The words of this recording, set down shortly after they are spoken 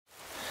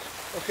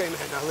Okay,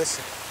 man, now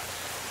listen.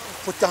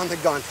 Put down the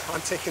gun. I'm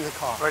taking the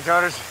car. My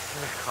daughter's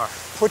in the car.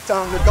 Put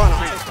down the gun.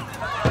 I'm taking...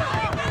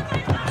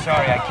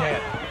 Sorry, I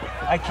can't.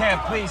 I can't.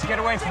 Please, get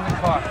away from the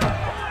car.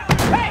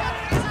 Hey!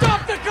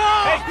 Stop the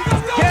car! Hey,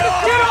 get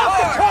off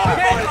the car!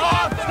 Get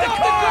off the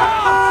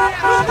car!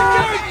 You're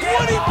carrying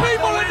 20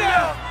 people in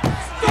there!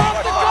 Stop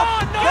the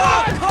car! No!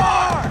 Stop the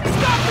car!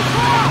 Stop the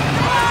car!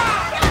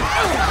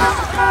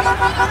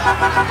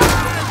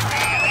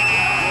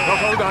 Oh,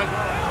 hold on.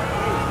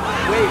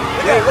 Wait,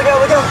 look out!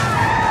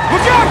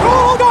 Look out!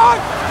 Hold on!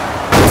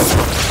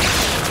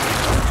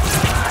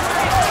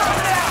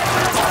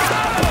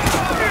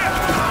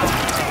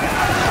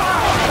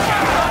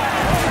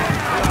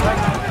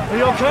 Are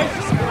you okay?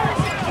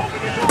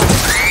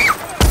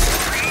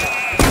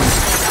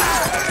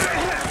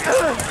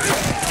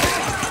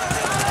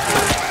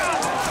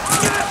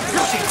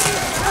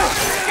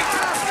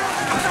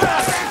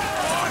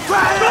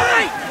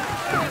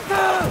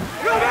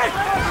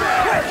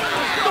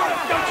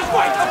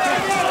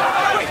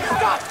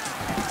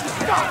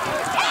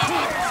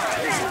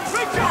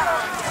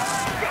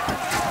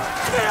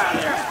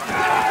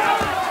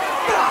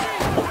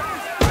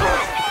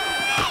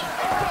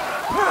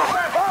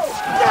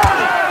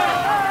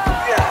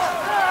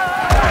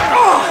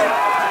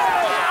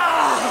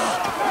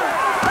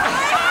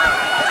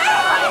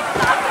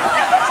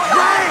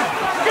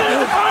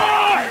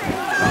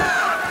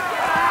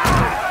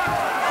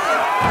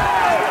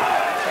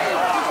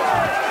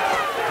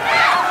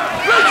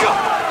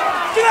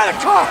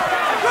 Car!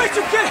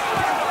 Rachel, get it!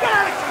 Get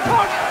out of the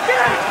car! Get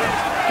out of here!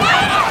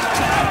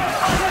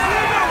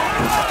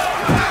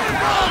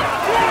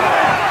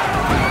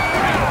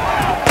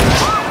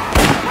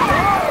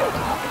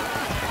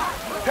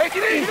 Take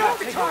it easy! Get off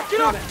the car!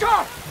 Get off the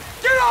car!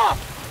 Get off!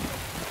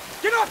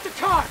 Get off the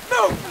car!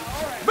 Move!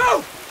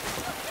 Move!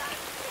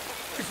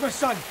 Where's my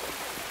son?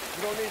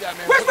 You don't need that,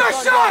 man. Where's my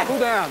son? Cool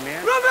down,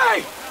 man.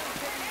 Robbie!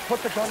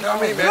 Put the gun Tell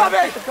down. me, man.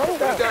 Robbie! Put the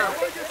gun down.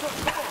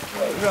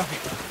 Robbie.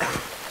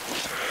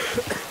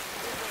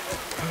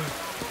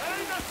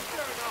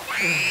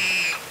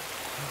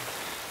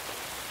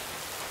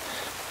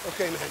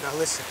 Okay, man, now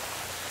listen.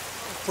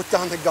 Put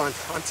down the gun.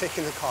 I'm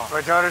taking the car.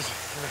 My daughter's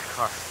in the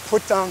car.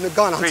 Put down the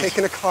gun. I'm Please.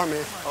 taking the car,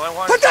 man. All I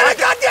want Put is down the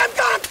goddamn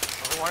gun!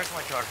 All I want is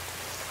my daughter.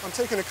 I'm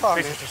taking the car,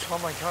 Please, man. I just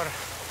want my daughter.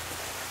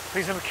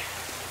 Please,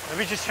 let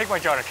me just take my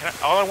daughter.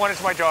 All I want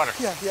is my daughter.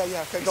 Yeah.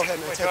 Okay, go ahead,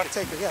 man.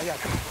 Take it. Yeah.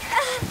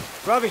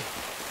 Robbie.